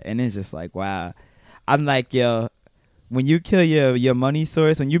like that, and it's just like, wow. I'm like, yo, when you kill your money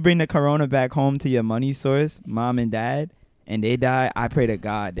source, when you bring the corona back home to your money source, mom and dad, and they die, I pray to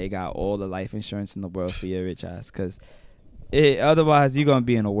God they got all the life insurance in the world for your rich ass, because otherwise you're gonna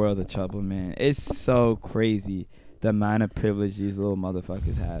be in a world of trouble, man. It's so crazy the amount of privilege these little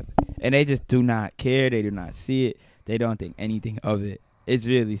motherfuckers have, and they just do not care. They do not see it. They don't think anything of it. It's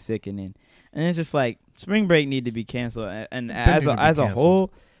really sickening, and it's just like spring break need to be canceled. And as a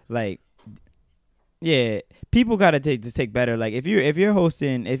whole, like, yeah, people gotta take better. Like, if you're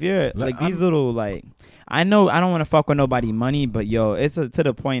hosting, if you're like these little, like, I know I don't want to fuck with nobody money, but yo, it's to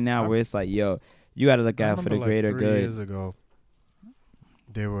the point now where it's like, yo, you gotta look out for the greater good. 3 years ago,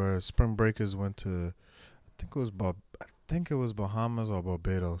 they were spring breakers went to, I think it was Bahamas or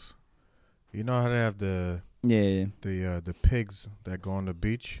Barbados. You know how they have the pigs that go on the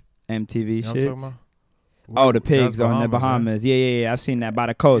beach? MTV you know shit. Oh, the pigs on the Bahamas. Right? Yeah. I've seen that by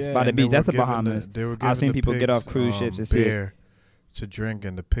the coast, by the beach. That's the Bahamas. I've seen people get off cruise ships and see it. To drink,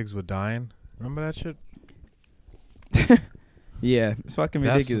 and the pigs were dying. Remember that shit? Yeah, it's fucking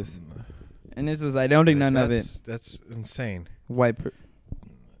ridiculous. And this is, I don't think none of it. That's insane.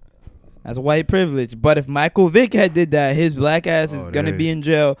 That's white privilege. But if Michael Vick had did that, his black ass is gonna be in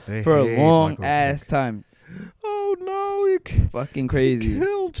jail for a long ass time. Oh no, fucking crazy.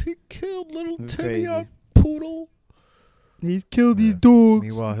 He killed little Timmy, our poodle. He's killed these dogs.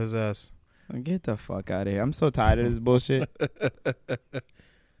 Meanwhile, his ass. Get the fuck out of here. I'm so tired of this bullshit.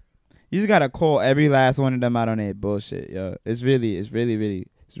 You just gotta call every last one of them out on that bullshit, yo. It's really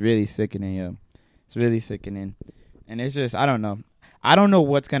sickening, yo. It's really sickening. And it's just, I don't know. I don't know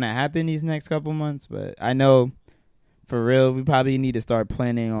what's gonna happen these next couple months, but I know for real, we probably need to start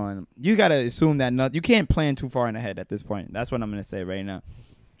planning on. You gotta assume that you can't plan too far in ahead at this point. That's what I'm gonna say right now.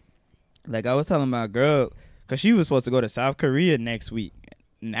 Like, I was telling my girl, cause she was supposed to go to South Korea next week,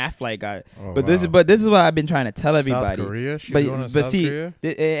 and that flight got. This is what I've been trying to tell everybody. South Korea, she's going to South Korea.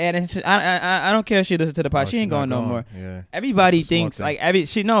 And I don't care if she listens to the pod. She ain't going no more. Yeah. Everybody thinks like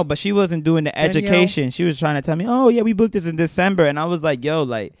but she wasn't doing the education. She was trying to tell me, oh yeah, we booked this in December, and I was like, yo,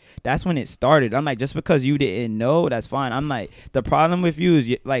 like, that's when it started. I'm like, just because you didn't know, that's fine. I'm like, the problem with you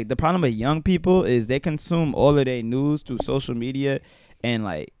is, like, the problem with young people is they consume all of their news through social media, and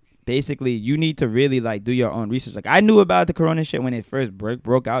like, basically, you need to really, like, do your own research. Like, I knew about the corona shit when it first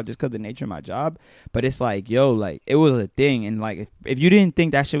broke out just because of the nature of my job. But it's like, yo, like, it was a thing. And, like, if you didn't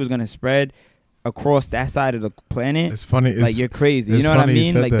think that shit was going to spread across that side of the planet, it's funny. Like, you're crazy. You know what I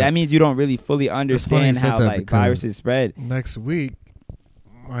mean? Like, that means you don't really fully understand how, like, viruses spread. Next week,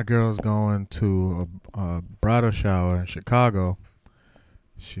 my girl's going to a bridal shower in Chicago.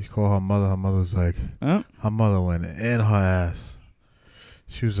 She called her mother. Her mother's like, her mother went in her ass.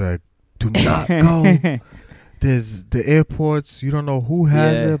 She was like, do not go. There's the airports. You don't know who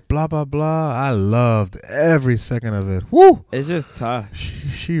has it. Blah, blah, blah. I loved every second of it. Woo! It's just tough.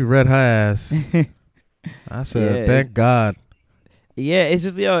 She read her ass. I said, thank God. Yeah, it's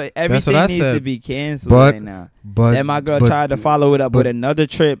just everything needs to be canceled right now. But then my girl tried to follow it up with another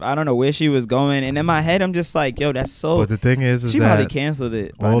trip. I don't know where she was going, and in my head I'm just like, yo, that's so. But the thing is she that probably canceled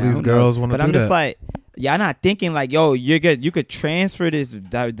it. All these girls want to do that. But I'm just like, y'all not thinking like, yo, you're good. You could transfer this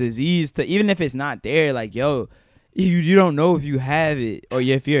disease to, even if it's not there. Like, yo, you don't know if you have it or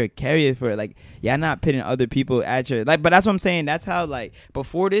if you're a carrier for it. Like, y'all not putting other people at your like. But that's what I'm saying. That's how like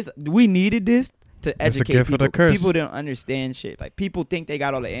before this, we needed this to educate people. People don't understand shit. Like, people think they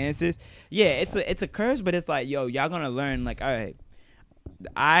got all the answers. Yeah, it's a curse, but it's like, yo, y'all gonna learn. Like, all right,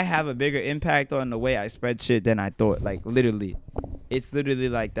 I have a bigger impact on the way I spread shit than I thought. Like, literally, it's literally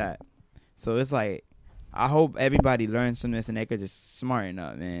like that. So it's like, I hope everybody learns from this and they could just smarten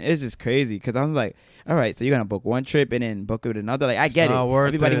up, man. It's just crazy because I was like, all right, so you're gonna book one trip and then book it with another. Like, I get it.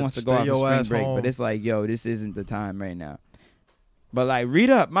 Everybody wants to go out for spring break, but it's like, yo, this isn't the time right now. But like, read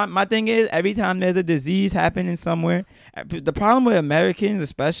up. My thing is, every time there's a disease happening somewhere, the problem with Americans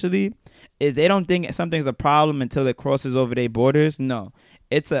especially is they don't think something's a problem until it crosses over their borders. No,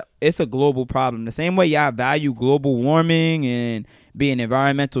 it's a global problem. The same way y'all value global warming and being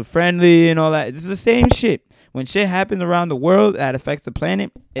environmental friendly and all that. It's the same shit. When shit happens around the world that affects the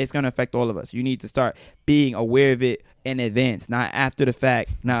planet, it's gonna affect all of us. You need to start being aware of it in advance, not after the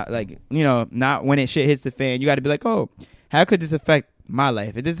fact. Not like, not when shit hits the fan. You got to be like, oh, how could this affect my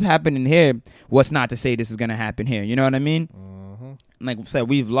life? If this is happening here, what's not to say this is going to happen here? You know what I mean? Mm-hmm. Like I said,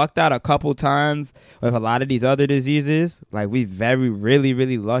 we've lucked out a couple times with a lot of these other diseases. Like, we really,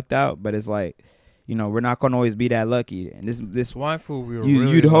 really lucked out. But it's like, we're not going to always be that lucky. And this swine flu, we were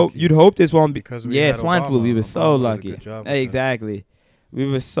you'd hope this won't be. Because swine flu, we were so lucky. Exactly. We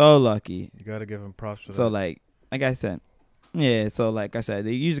were so lucky. You got to give him props for that. So like I said, yeah. So like I said,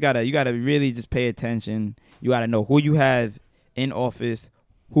 you gotta really just pay attention. You gotta know who you have in office,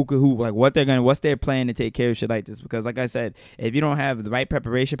 like what's their plan to take care of shit like this. Because like I said, if you don't have the right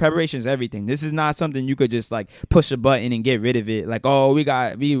preparation is everything. This is not something you could just like push a button and get rid of it. Like, oh,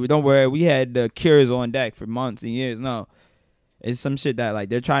 don't worry, we had the cures on deck for months and years. No, it's some shit that like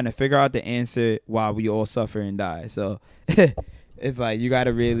they're trying to figure out the answer while we all suffer and die. So it's like, you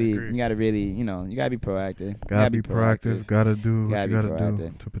gotta really, you gotta be proactive. Gotta be proactive. Gotta do what you gotta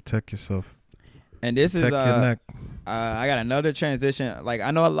do to protect yourself. And this protect your neck. I got another transition. Like,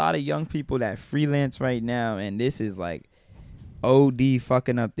 I know a lot of young people that freelance right now, and this is like OD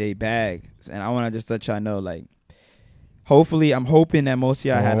fucking up their bags. And I want to just let y'all know, like, hopefully, I'm hoping that most of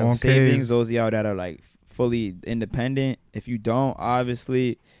y'all have savings. Those of y'all that are like fully independent. If you don't,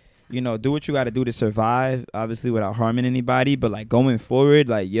 obviously, do what you got to do to survive, obviously without harming anybody. But like, going forward,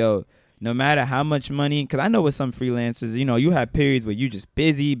 like, yo, no matter how much money, because I know with some freelancers, you have periods where you just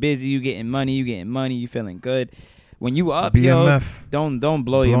busy, you getting money, you feeling good. When you up, BMF, don't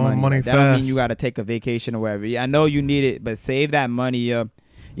blow your money. Like, that don't mean you got to take a vacation or wherever. I know you need it, but save that money, yo.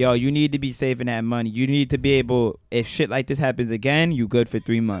 You need to be saving that money. You need to be able, if shit like this happens again, you good for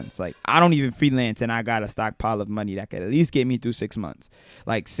 3 months. Like, I don't even freelance, and I got a stockpile of money that could at least get me through 6 months.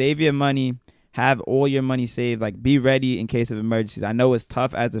 Like, save your money. Have all your money saved. Like, be ready in case of emergencies. I know it's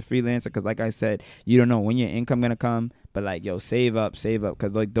tough as a freelancer because, like I said, you don't know when your income gonna come. But like, yo, save up,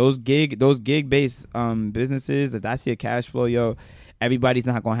 because like those gig based businesses, if that's your cash flow, yo, everybody's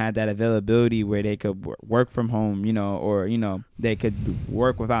not gonna have that availability where they could work from home, or they could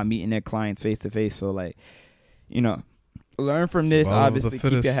work without meeting their clients face to face. So like, learn from this. Obviously,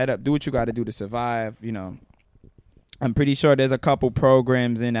 keep your head up. Do what you got to do to survive. I'm pretty sure there's a couple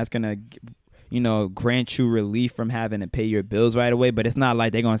programs that's gonna grant you relief from having to pay your bills right away. But it's not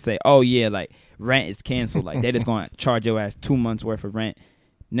like they're going to say, oh, yeah, like, rent is canceled. Like, they're just going to charge your ass 2 months worth of rent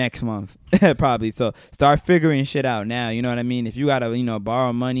next month, probably. So start figuring shit out now. You know what I mean? If you got to,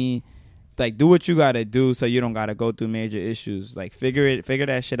 borrow money, like, do what you got to do so you don't got to go through major issues. Like, figure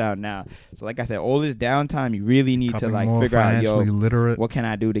that shit out now. So, like I said, all this downtime, you really need to, like, figure out, yo, what can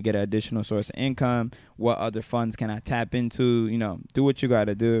I do to get an additional source of income? What other funds can I tap into? Do what you got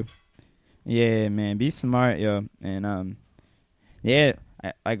to do. Yeah, man, be smart, yo. And yeah,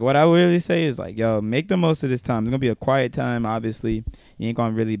 like, what I would really say is, like, yo, make the most of this time. It's gonna be a quiet time. Obviously, you ain't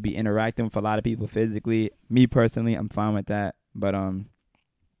gonna really be interacting with a lot of people physically. Me personally, I'm fine with that. But I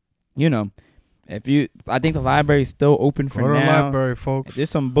think the library's still open for now. Go to the library, folks. If there's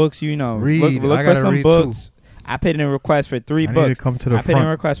some books, read. Look for some books. Too. I put in a request for 3 books. Need to come to the front. Put in a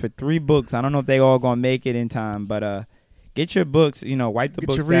request for 3 books. I don't know if they all gonna make it in time, but get your books, wipe the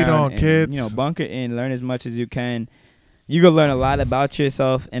books down. Get your read on, kids. Bunker in, learn as much as you can. You can learn a lot about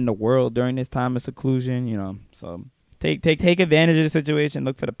yourself and the world during this time of seclusion, So take advantage of the situation,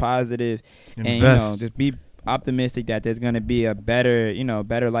 look for the positive, and, just be optimistic that there's going to be a better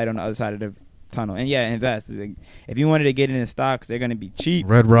light on the other side of tunnel. And yeah, invest. Like, if you wanted to get into stocks, they're gonna be cheap.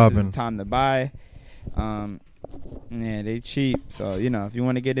 Red Robin. This is time to buy. Yeah, they cheap. So if you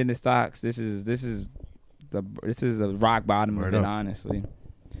want to get into stocks, this is the rock bottom of it, honestly.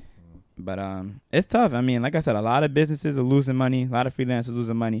 But it's tough. I mean, like I said, a lot of businesses are losing money. A lot of freelancers are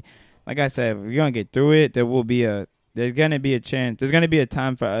losing money. Like I said, if you're gonna get through it, there's gonna be a chance. There's gonna be a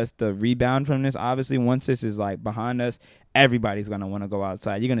time for us to rebound from this. Obviously, once this is like behind us, everybody's gonna want to go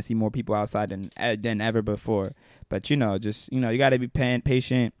outside. You're gonna see more people outside than ever before. But you gotta be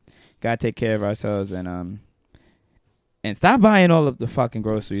patient. Gotta take care of ourselves and stop buying all of the fucking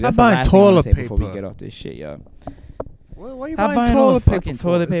groceries. Stop That's buying the last toilet thing paper before we get off this shit, yo. Why you Stop buying all the toilet fucking paper?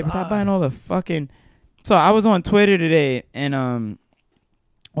 Toilet paper. Stop buying all the fucking. So I was on Twitter today and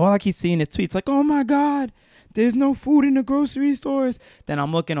all I keep seeing is tweets like, "Oh my God, there's no food in the grocery stores." Then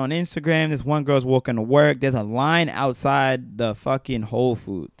I'm looking on Instagram. This one girl's walking to work. There's a line outside the fucking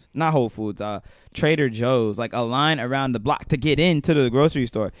Trader Joe's, like a line around the block to get into the grocery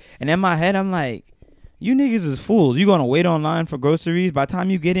store. And in my head, I'm like, you niggas is fools. You gonna wait online for groceries? By the time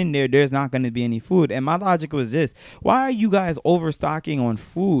you get in there, there's not gonna be any food. And my logic was this: why are you guys overstocking on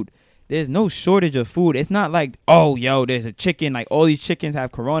food? There's no shortage of food. It's not like, oh, yo, there's a chicken. Like, all these chickens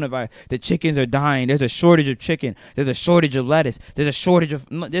have coronavirus. The chickens are dying. There's a shortage of chicken. There's a shortage of lettuce. There's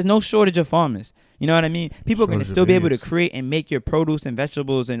no shortage of farmers. You know what I mean? People are going to still be able to create and make your produce and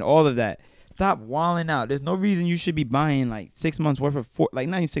vegetables and all of that. Stop walling out. There's no reason you should be buying like 6 months worth of not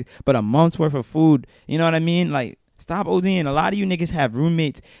even 6, but a month's worth of food. You know what I mean? Like, stop ODing. A lot of you niggas have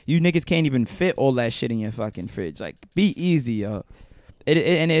roommates. You niggas can't even fit all that shit in your fucking fridge. Like, be easy, yo.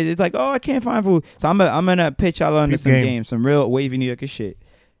 It's like, oh, I can't find food. So I'm gonna pitch y'all on some games, some real wavy New Yorker shit.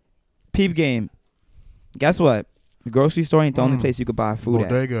 Peep game. Guess what? The grocery store ain't the only place you could buy food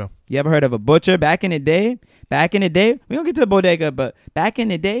bodega. At. You ever heard of a butcher? Back in the day, we don't get to the bodega, but back in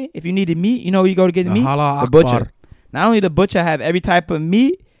the day, if you needed meat, you know where you go to get the meat? The butcher. Not only the butcher have every type of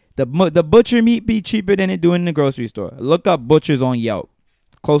meat, the butcher meat be cheaper than it do in the grocery store. Look up butchers on Yelp.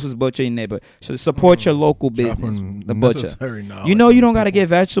 Closest butcher in neighborhood. So support your local business. The butcher. You know you don't gotta get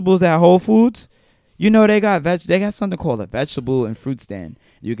vegetables at Whole Foods. You know they got something called a vegetable and fruit stand.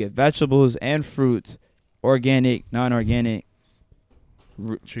 You get vegetables and fruit, organic, non-organic,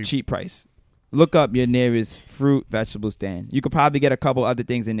 cheap price. Look up your nearest fruit vegetable stand. You could probably get a couple other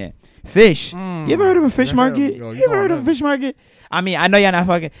things in there. Fish. You ever heard of a fish market? You ever heard of a fish market? I mean, I know y'all not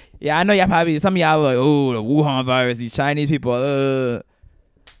fucking. Yeah, I know y'all probably. Some of y'all are like, oh, the Wuhan virus. These Chinese people.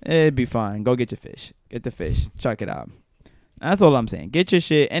 It'd be fine. Go get your fish. Get the fish. Check it out. That's all I'm saying. Get your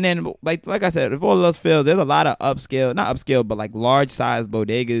shit. And then, like I said, if all else fails, there's a lot of not upscale, but like large size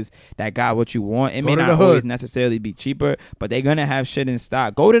bodegas that got what you want. It may not always necessarily be cheaper, but they're going to have shit in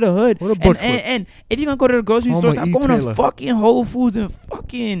stock. Go to the hood. And if you're going to go to the grocery store, stop going to fucking Whole Foods and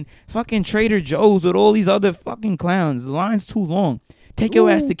fucking Trader Joe's with all these other fucking clowns. The line's too long. Take your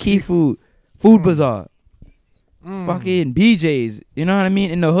ass to Key Food Bazaar. Fucking BJ's, you know what I mean?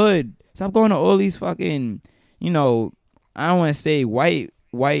 In the hood. Stop going to all these fucking, I don't want to say white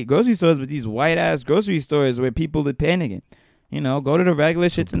grocery stores, but these white ass grocery stores where people are panicking. Go to the regular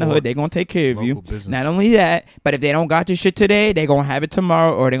shits in the hood. They're going to take care of you. Business. Not only that, but if they don't got your shit today, they're going to have it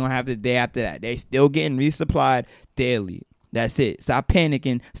tomorrow or they're going to have the day after that. They still getting resupplied daily. That's it. Stop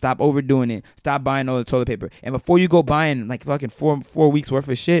panicking. Stop overdoing it. Stop buying all the toilet paper. And before you go buying like fucking four weeks worth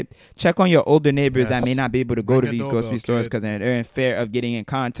of shit, check on your older neighbors that may not be able to go to these grocery stores because they're in fear of getting in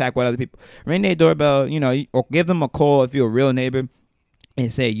contact with other people. Ring their doorbell, or give them a call if you're a real neighbor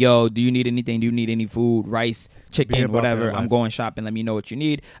and say, yo, do you need anything? Do you need any food, rice, chicken, whatever? I'm going shopping. Let me know what you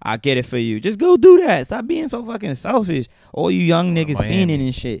need. I'll get it for you. Just go do that. Stop being so fucking selfish. All you young niggas fiending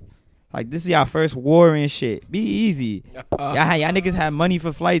and shit. Like, this is y'all first war and shit. Be easy. Y'all niggas have money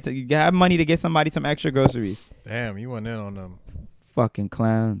for flights. You have money to get somebody some extra groceries. Damn, you went in on them. Fucking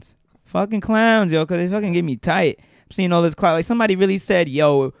clowns. Fucking clowns, yo, because they fucking get me tight. I'm seeing all this clout. Like, somebody really said,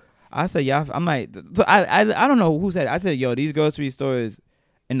 yo. I said, y'all, I'm like, so I don't know who said it. I said, yo, these grocery stores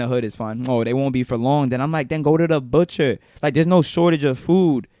in the hood is fine. Oh, they won't be for long. Then I'm like, then go to the butcher. Like, there's no shortage of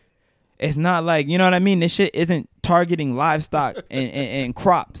food. It's not like, you know what I mean? This shit isn't targeting livestock and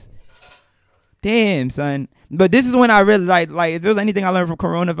crops. Damn, son. But this is when I really like if there was anything I learned from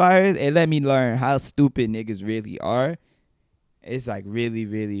coronavirus, it let me learn how stupid niggas really are. It's like really,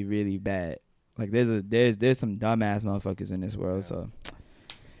 really, really bad. Like there's some dumbass motherfuckers in this world. So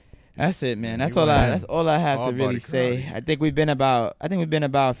that's it, man. That's all I have to really say. I think we've been about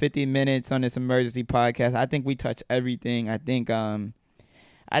 50 minutes on this emergency podcast. I think we touched everything. I think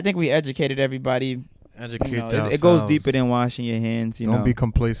we educated everybody. It goes deeper than washing your hands. Don't be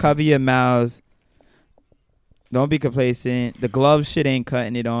complacent. Cover your mouths. Don't be complacent. The glove shit ain't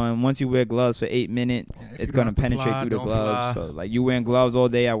cutting it on. Once you wear gloves for 8 minutes, it's gonna penetrate through the gloves. So like you wearing gloves all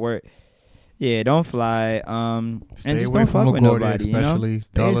day at work. Yeah, don't fly. And just don't fuck with nobody. Especially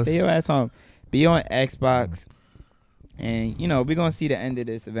stay your ass home. Be on Xbox. And we're gonna see the end of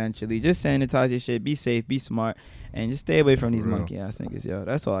this eventually. Just sanitize your shit. Be safe. Be smart. And just stay away from these monkey ass niggas, yo.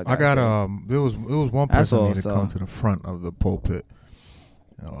 That's all I got. It was one person who needed to come to the front of the pulpit.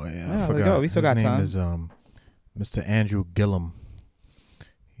 Oh yeah, I forgot. We still got time. His name is Mr. Andrew Gillum.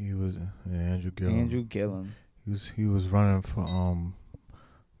 He was Andrew Gillum. Andrew Gillum. He was running for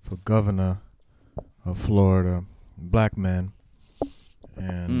governor of Florida, black man,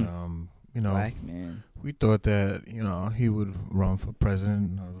 and black man. We thought that he would run for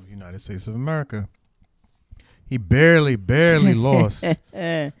president of the United States of America. He barely lost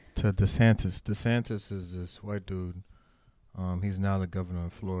to DeSantis. DeSantis is this white dude. He's now the governor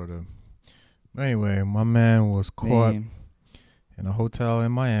of Florida. But anyway, my man was caught in a hotel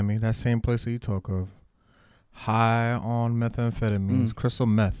in Miami, that same place that you talk of, high on methamphetamines, crystal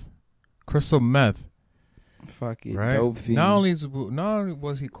meth. Fucking right? dope fiend. Not only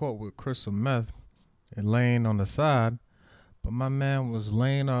was he caught with crystal meth and laying on the side, but my man was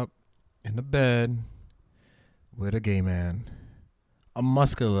laying up in the bed with a gay man, a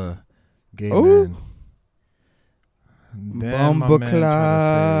muscular gay man. Then my man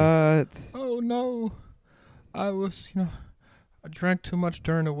tried to say, "Oh no, I drank too much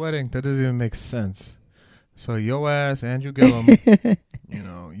during the wedding." That doesn't even make sense. So your ass, Andrew Gillum,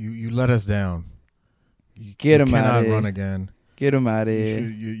 you let us down. You cannot run again. Get him out of here.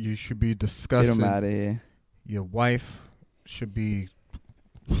 You should be disgusted. Get him out of here. Your wife should be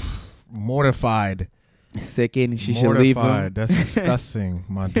mortified. Sickened. She should leave him. That's disgusting,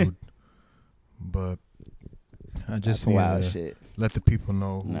 my dude. But I just want to let the people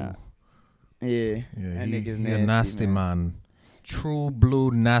know. Yeah, that nigga's nasty, a nasty man. True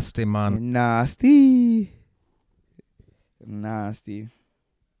blue nasty man. Nasty.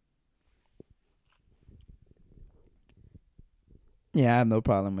 Yeah, I have no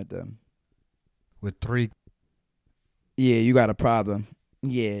problem with them. With 3. Yeah, you got a problem.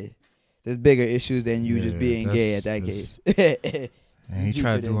 Yeah. There's bigger issues than you just being gay at that case. And he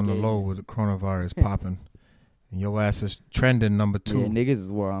tried doing the low with the coronavirus popping. And your ass is trending number 2. Yeah, niggas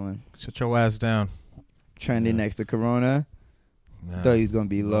is wildin'. Shut your ass down. Trending next to Corona. Nah. Thought he was going to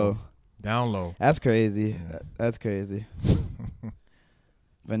be low. Down low. That's crazy. Yeah. That's crazy.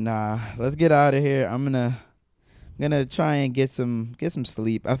 But nah, let's get out of here. I'm gonna try and get some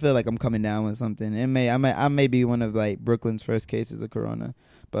sleep. I feel like I'm coming down with something. I may be one of like Brooklyn's first cases of corona.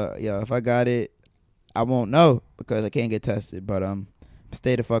 But if I got it, I won't know because I can't get tested. But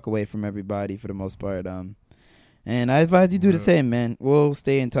stay the fuck away from everybody for the most part. And I advise you do the same, man. We'll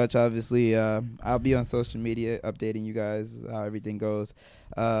stay in touch, obviously. I'll be on social media updating you guys how everything goes.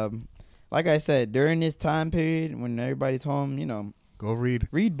 Like I said, during this time period when everybody's home, go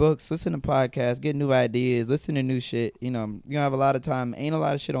read books, listen to podcasts, get new ideas, listen to new shit. You're gonna have a lot of time. Ain't a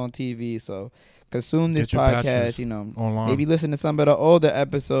lot of shit on TV, so consume this podcast. Online. Maybe listen to some of the older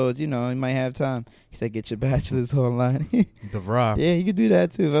episodes. You might have time. He said, get your bachelor's online. DeVry. Yeah, you could do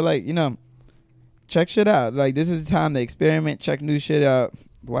that too. But check shit out. Like, this is the time to experiment, check new shit out,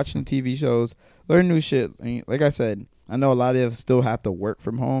 watch new TV shows, learn new shit. And like I said, I know a lot of us still have to work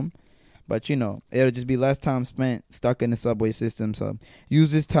from home, but it'll just be less time spent stuck in the subway system. So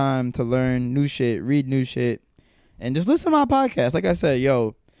use this time to learn new shit, read new shit, and just listen to my podcast. Like I said,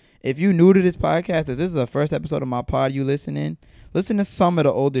 if you new to this podcast, if this is the first episode of my pod you listen to some of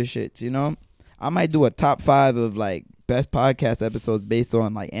the older shits, I might do a top 5 of like best podcast episodes based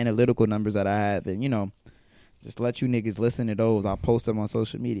on like analytical numbers that I have, and just let you niggas listen to those. I'll post them on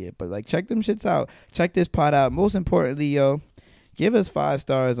social media, but like check them shits out. Check this pod out. Most importantly, give us 5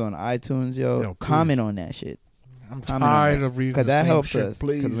 stars on iTunes, comment on that shit. I'm tired of reading, because that helps shit, us.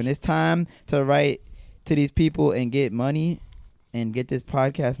 Because when it's time to write to these people and get money and get this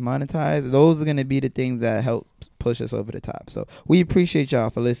podcast monetized, those are gonna be the things that help push us over the top. So we appreciate y'all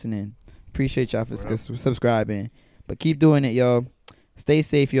for listening. Appreciate y'all for subscribing. But keep doing it, yo. Stay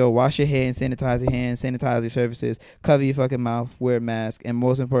safe, yo. Wash your hands, sanitize your surfaces, cover your fucking mouth, wear a mask, and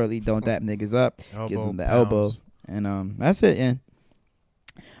most importantly, don't dap niggas up. Give them the elbow. And that's it,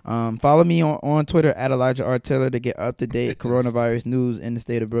 yeah. Follow me on Twitter at Elijah R. Taylor to get up to date coronavirus news in the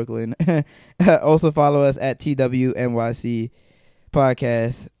state of Brooklyn. Also follow us at TWNYC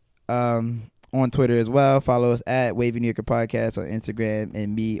Podcast on Twitter as well. Follow us at Wavy New Yorker Podcast on Instagram,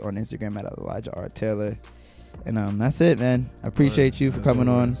 and me on Instagram at Elijah R. Taylor. And that's it, man. I appreciate you for coming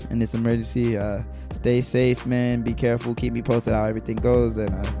on in this emergency. Stay safe, man. Be careful. Keep me posted how everything goes,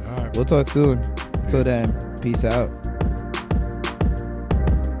 and we'll talk soon. Till then, peace out.